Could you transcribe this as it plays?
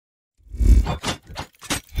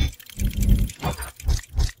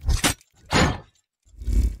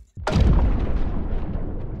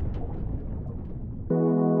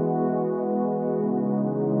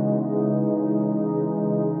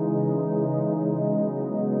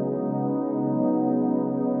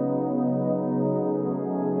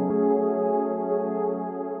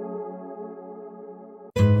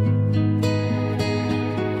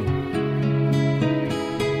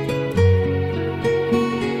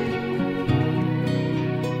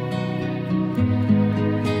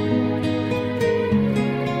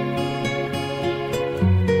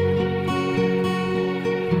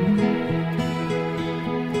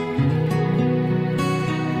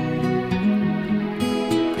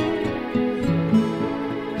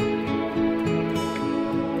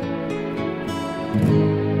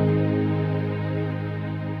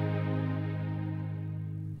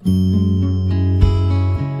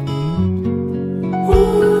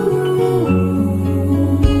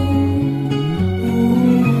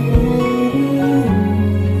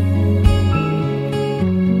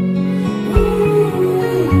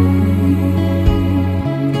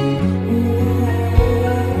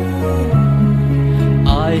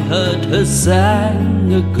heard her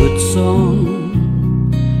sang a good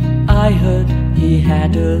song. I heard he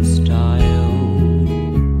had a style,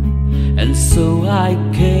 and so I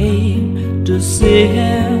came to see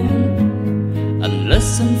him and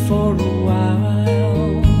listen for a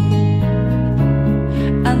while.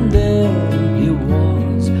 And there he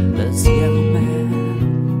was, this young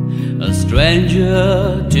man, a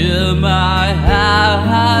stranger to my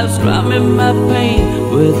house, strumming my pain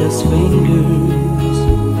with his fingers,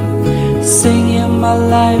 singing my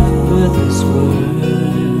life with his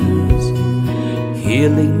words,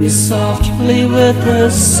 healing me softly with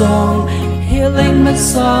his song, healing me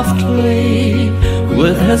softly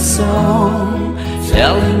with his song,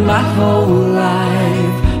 telling my whole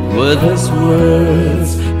life with his words,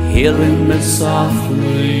 healing me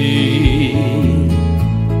softly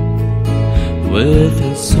with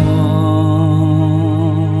his song.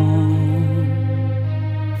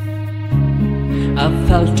 I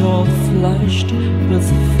felt all flushed with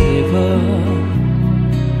fever,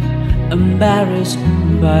 embarrassed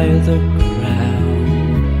by the crowd.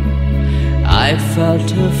 I felt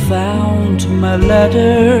her found my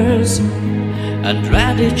letters and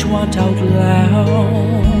read each one out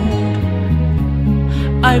loud.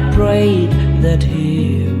 I prayed that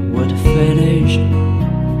he would finish,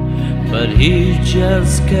 but he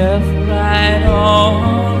just kept right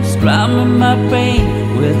on, strumming my pain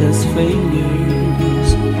with his fingers,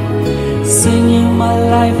 singing my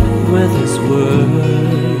life with his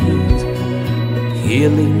words,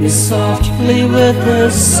 healing me softly with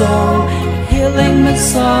his song, healing me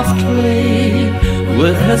softly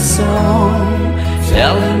with his song,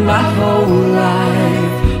 telling my whole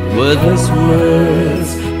life with his words,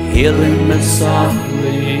 healing me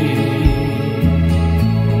softly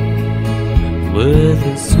with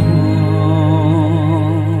his song.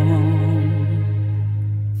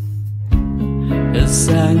 It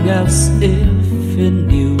sang as if he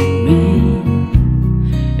knew me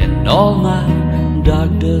in all my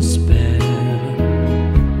dark despair,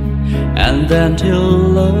 and then he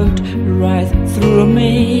looked right through me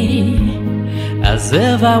as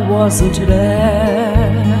if I wasn't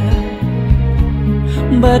there.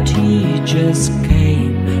 But he just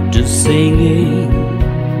came to singing,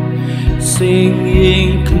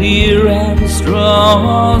 singing clear and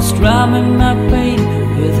strong, strumming my pain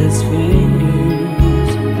with his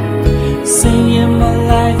fingers, singing my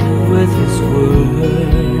life with his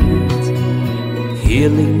words,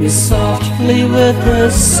 healing me softly with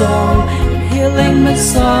his song, healing me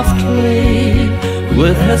softly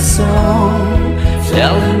with his song,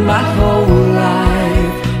 telling my whole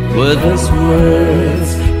life with his words,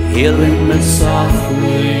 healing me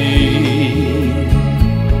softly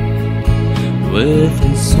with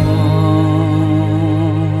his song.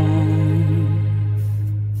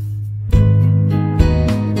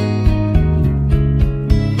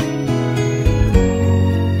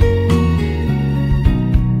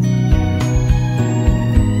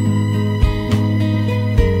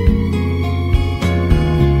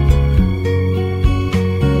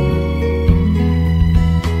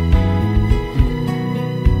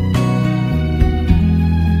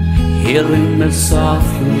 Healing me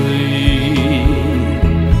softly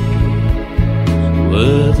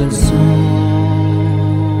with a song.